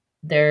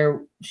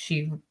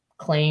 she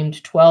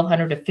claimed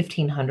 $1,200 to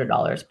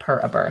 $1,500 per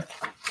a birth.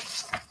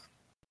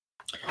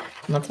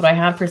 And that's what I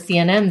have for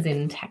CNMs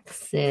in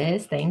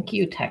Texas. Thank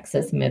you,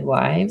 Texas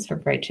midwives, for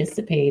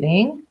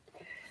participating.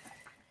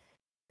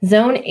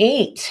 Zone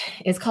 8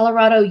 is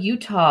Colorado,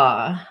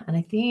 Utah, and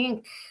I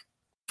think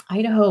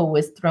Idaho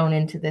was thrown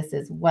into this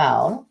as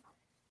well.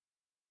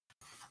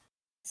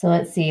 So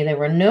let's see. There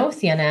were no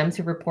CNMs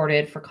who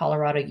reported for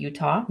Colorado,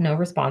 Utah. No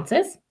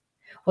responses.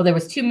 Well, there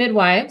was 2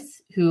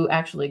 midwives who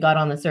actually got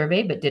on the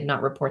survey but did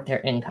not report their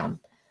income.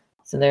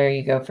 So there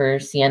you go for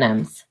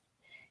CNMs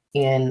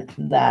in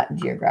that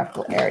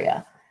geographical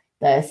area.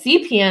 The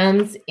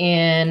CPMs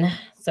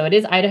so it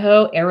is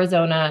Idaho,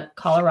 Arizona,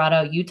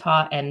 Colorado,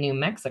 Utah, and New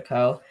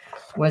Mexico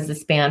was the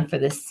span for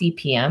the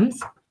CPMs.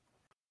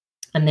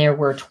 And there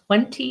were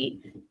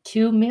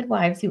 22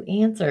 midwives who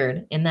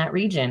answered in that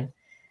region.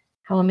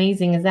 How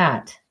amazing is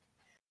that?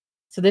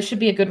 So this should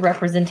be a good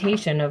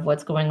representation of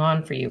what's going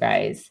on for you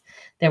guys.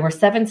 There were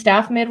 7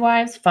 staff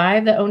midwives,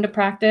 5 that owned a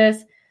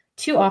practice,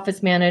 2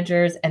 office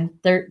managers, and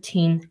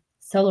 13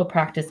 solo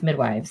practice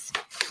midwives.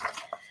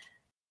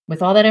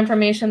 With all that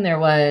information, there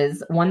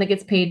was 1 that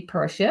gets paid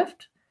per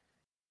shift,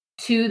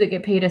 2 that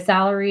get paid a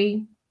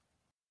salary,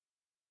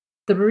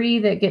 3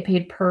 that get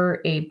paid per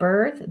a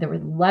birth. There were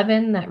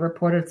 11 that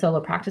reported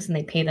solo practice and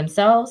they pay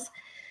themselves.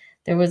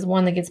 There was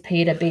 1 that gets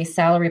paid a base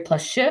salary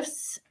plus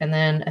shifts, and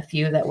then a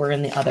few that were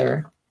in the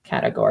other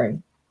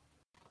category.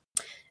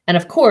 And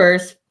of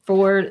course,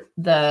 for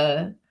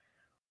the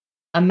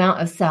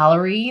amount of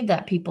salary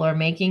that people are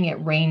making,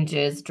 it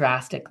ranges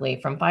drastically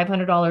from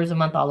 $500 a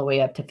month all the way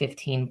up to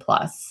 $15,000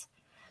 plus.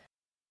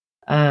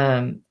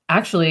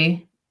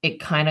 Actually, it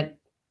kind of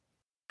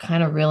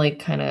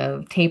kind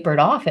of tapered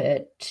off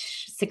at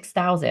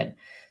 6,000.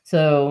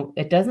 So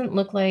it doesn't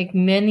look like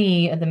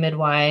many of the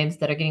midwives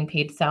that are getting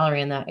paid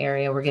salary in that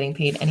area were getting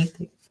paid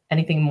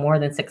anything more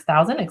than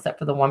 6,000, except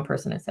for the one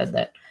person who said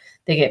that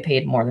they get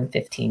paid more than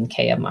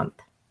 15K a month.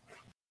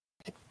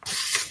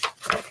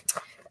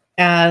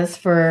 As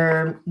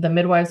for the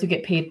midwives who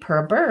get paid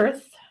per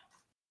birth,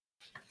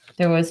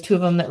 there was 2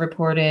 of them that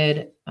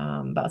reported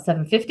about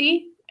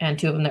 750 and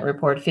 2 of them that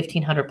reported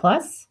 1,500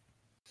 plus.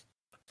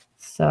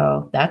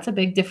 So that's a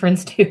big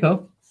difference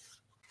too.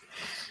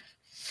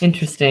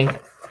 Interesting.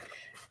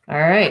 All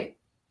right.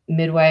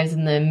 Midwives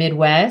in the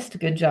Midwest,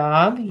 good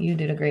job. You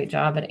did a great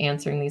job at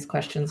answering these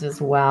questions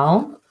as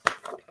well.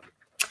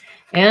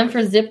 And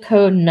for zip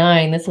code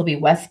 9, this will be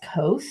West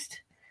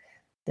Coast.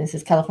 This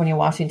is California,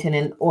 Washington,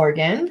 and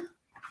Oregon,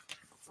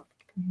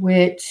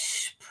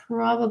 which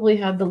probably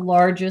had the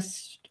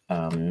largest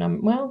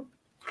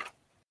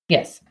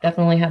yes,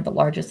 definitely had the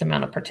largest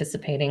amount of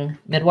participating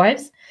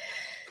midwives.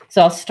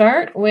 So I'll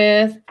start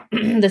with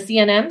the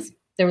CNMs.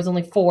 There was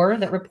only 4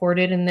 that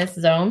reported in this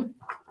zone.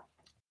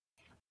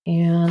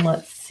 And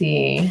let's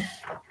see.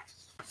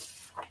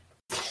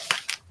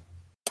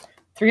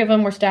 3 of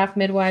them were staff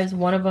midwives.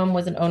 1 of them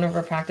was an owner of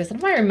a practice. And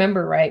if I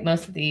remember right,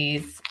 most of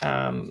these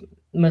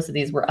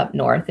were up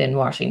north in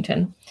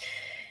Washington.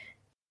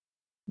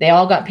 They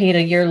all got paid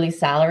a yearly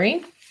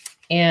salary,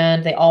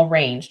 and they all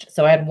ranged.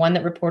 So I had 1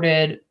 that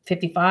reported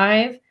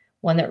 55,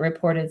 1 that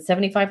reported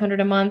 7,500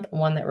 a month,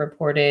 1 that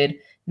reported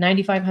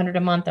 9,500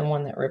 a month, and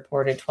 1 that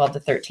reported 12 to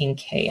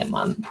 13K a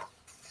month.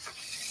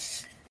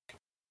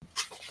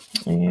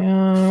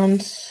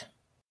 And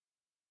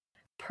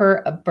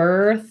per a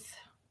birth,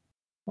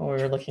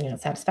 we're looking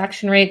at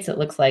satisfaction rates. It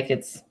looks like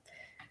it's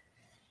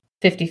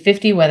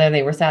 50-50 whether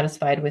they were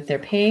satisfied with their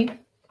pay. And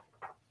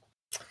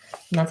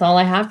that's all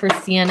I have for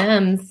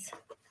CNMs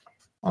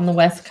on the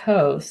West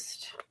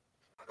Coast.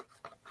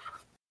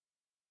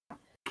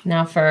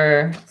 Now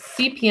for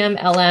CPM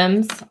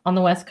LMs on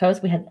the West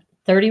Coast, we had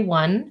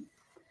 31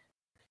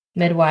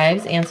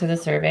 midwives answer the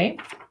survey.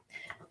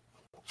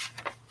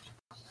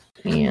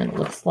 And it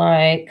looks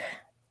like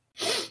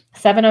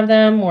 7 of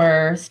them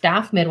were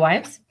staff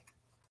midwives.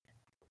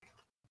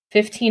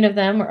 15 of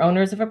them were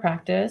owners of a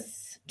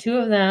practice. 2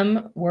 of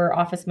them were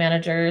office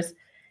managers,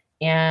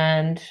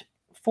 and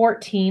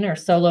 14 are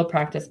solo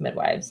practice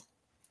midwives.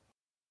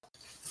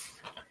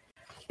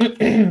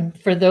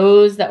 For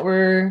those that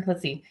were,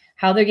 let's see,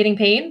 how they're getting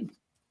paid.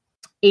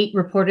 8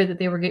 reported that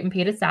they were getting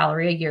paid a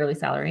salary, a yearly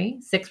salary.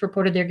 6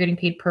 reported they're getting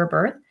paid per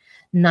birth.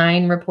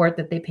 9 report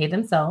that they pay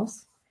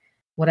themselves,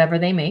 whatever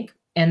they make.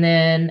 And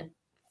then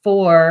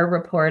 4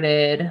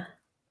 reported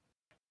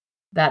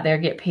that they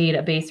get paid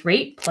a base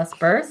rate plus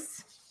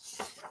births.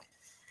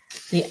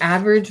 The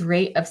average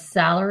rate of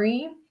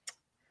salary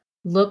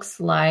looks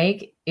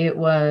like it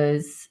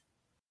was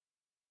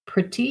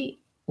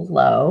pretty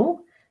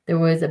low. There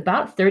was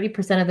about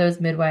 30% of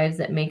those midwives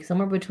that make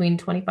somewhere between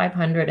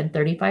 $2,500 and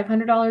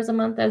 $3,500 a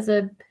month as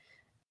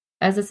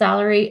a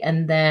salary,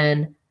 and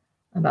then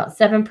about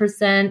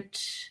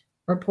 7%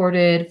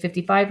 reported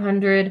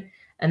 $5,500,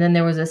 and then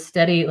there was a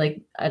steady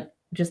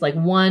just like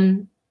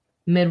 1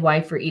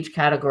 midwife for each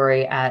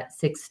category at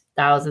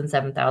 $6,000,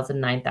 $7,000,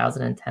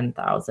 $9,000, and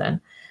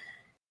 $10,000,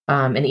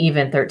 and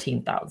even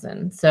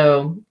 $13,000.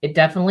 So it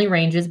definitely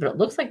ranges, but it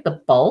looks like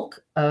the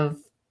bulk of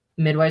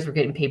midwives were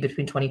getting paid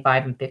between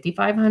 $2,500 and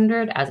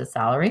 $5,500 as a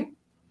salary.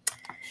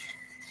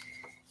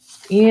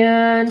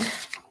 And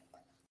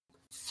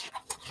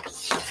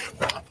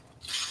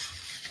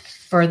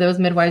for those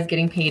midwives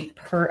getting paid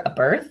per a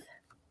birth,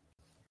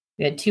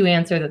 we had 2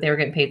 answer that they were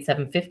getting paid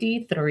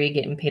 $750, 3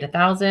 getting paid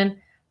 $1,000,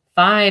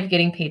 5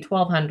 getting paid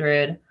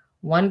 $1,200,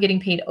 1 getting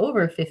paid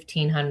over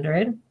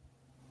 $1,500.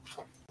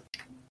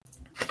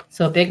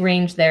 So a big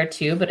range there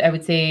too, but I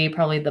would say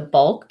probably the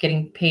bulk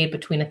getting paid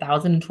between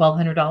 $1,000 and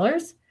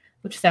 $1,200,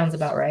 which sounds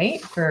about right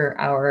for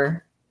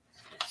our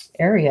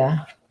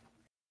area.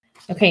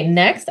 Okay,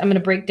 next I'm going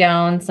to break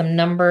down some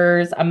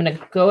numbers. I'm going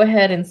to go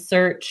ahead and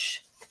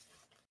search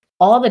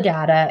all the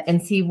data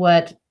and see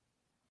what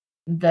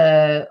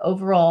the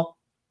overall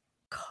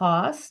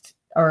cost,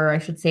 or I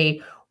should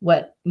say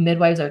what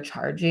midwives are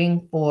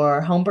charging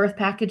for home birth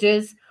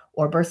packages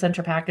or birth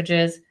center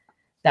packages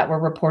that were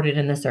reported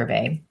in the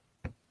survey.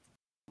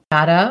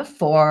 Data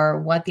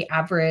for what the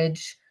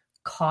average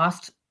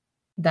cost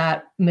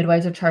that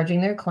midwives are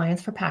charging their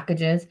clients for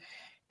packages.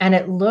 And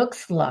it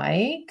looks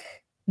like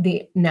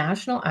the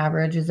national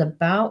average is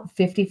about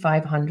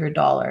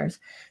 $5,500,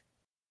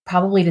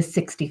 probably to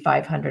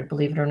 $6,500,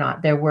 believe it or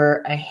not. There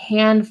were a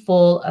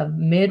handful of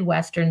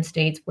Midwestern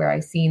states where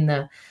I've seen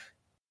the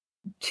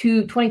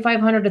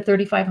 $2,500 to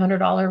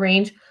 $3,500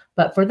 range.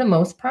 But for the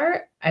most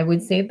part, I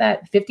would say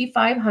that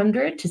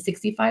 $5,500 to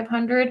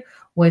 $6,500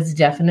 was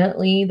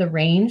definitely the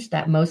range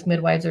that most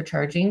midwives are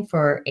charging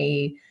for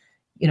a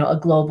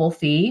global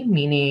fee,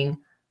 meaning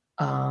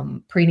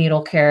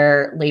prenatal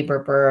care, labor,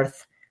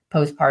 birth,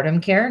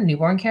 postpartum care,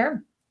 newborn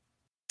care.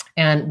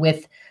 And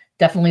with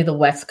definitely the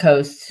West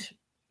Coast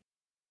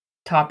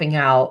topping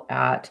out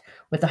at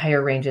with the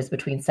higher ranges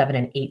between $7,000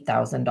 and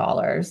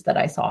 $8,000 that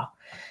I saw.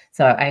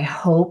 So I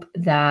hope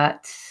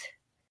that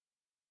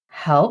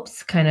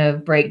helps kind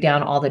of break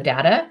down all the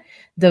data.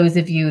 Those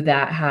of you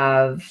that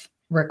have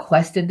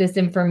requested this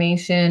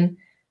information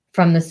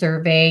from the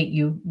survey,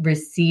 you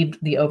received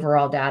the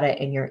overall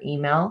data in your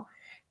email.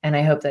 And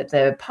I hope that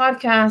the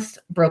podcast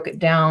broke it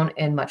down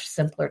in much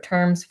simpler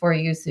terms for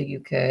you so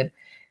you could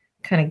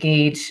kind of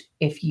gauge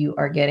if you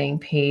are getting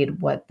paid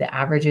what the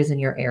average is in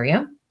your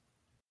area.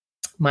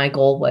 My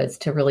goal was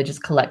to really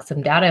just collect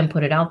some data and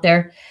put it out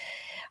there.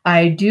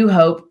 I do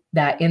hope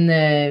that in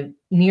the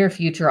near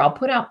future, I'll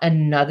put out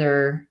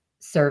another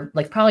survey,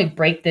 like probably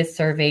break this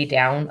survey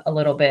down a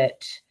little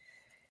bit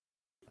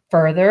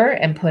further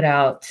and put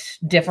out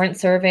different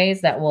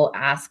surveys that will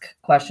ask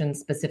questions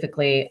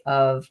specifically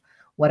of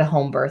what a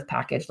home birth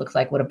package looks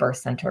like, what a birth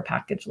center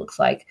package looks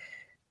like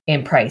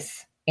in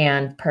price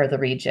and per the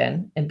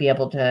region, and be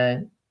able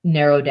to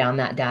narrow down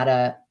that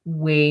data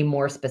way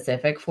more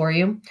specific for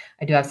you.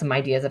 I do have some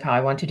ideas of how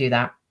I want to do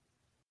that.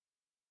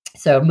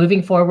 So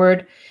moving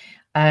forward,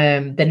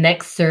 the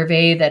next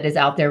survey that is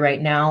out there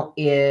right now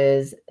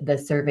is the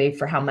survey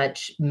for how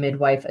much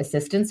midwife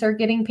assistants are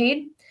getting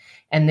paid.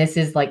 And this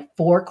is like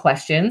 4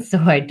 questions. So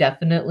I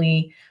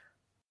definitely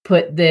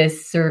put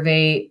this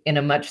survey in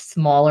a much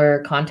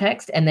smaller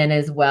context, and then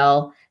as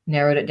well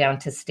narrowed it down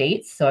to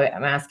states. So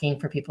I'm asking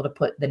for people to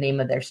put the name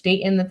of their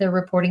state in that they're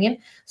reporting in.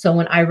 So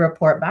when I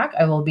report back,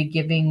 I will be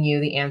giving you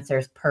the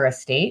answers per a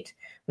state,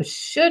 which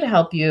should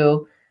help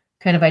you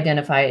kind of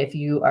identify if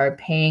you are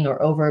paying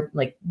or over,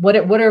 like what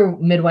are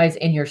midwives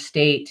in your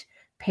state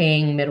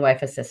paying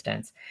midwife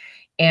assistants.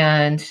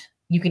 And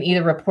you can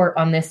either report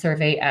on this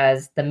survey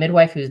as the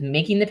midwife who's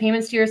making the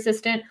payments to your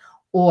assistant,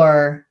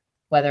 or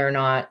whether or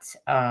not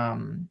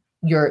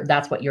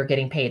that's what you're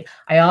getting paid.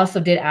 I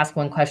also did ask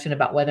one question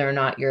about whether or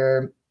not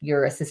your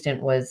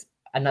assistant was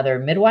another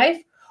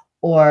midwife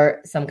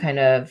or some kind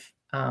of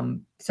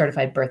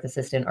certified birth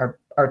assistant or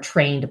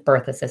trained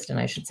birth assistant,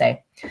 I should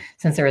say,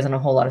 since there isn't a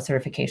whole lot of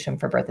certification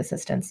for birth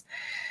assistants.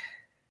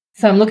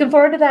 So I'm looking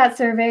forward to that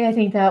survey. I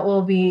think that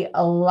will be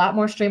a lot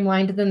more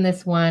streamlined than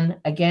this one.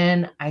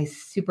 Again, I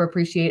super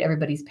appreciate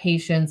everybody's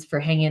patience for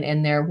hanging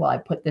in there while I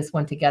put this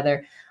one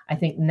together. I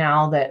think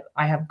now that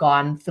I have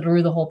gone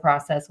through the whole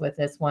process with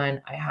this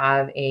one, I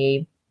have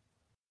a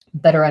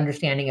better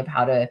understanding of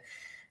how to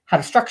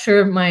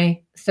structure my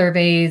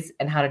surveys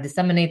and how to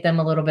disseminate them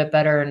a little bit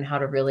better and how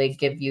to really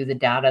give you the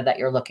data that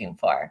you're looking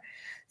for.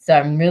 So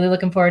I'm really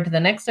looking forward to the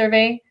next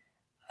survey.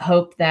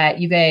 Hope that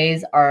you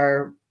guys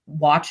are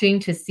watching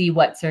to see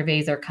what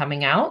surveys are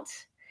coming out,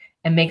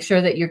 and make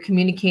sure that you're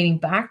communicating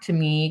back to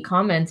me,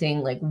 commenting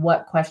like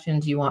what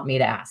questions you want me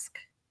to ask.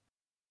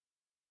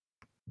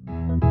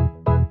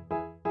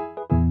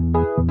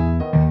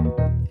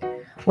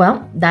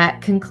 Well,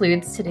 that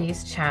concludes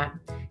today's chat.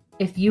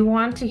 If you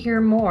want to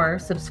hear more,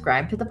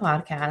 subscribe to the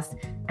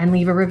podcast and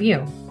leave a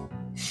review.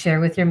 Share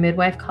with your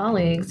midwife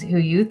colleagues who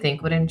you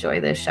think would enjoy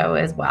this show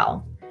as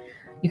well.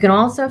 You can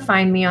also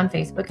find me on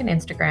Facebook and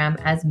Instagram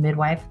as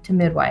Midwife to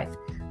Midwife.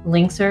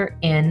 Links are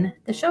in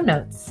the show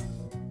notes.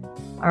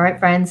 All right,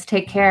 friends,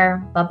 take care.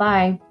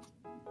 Bye-bye.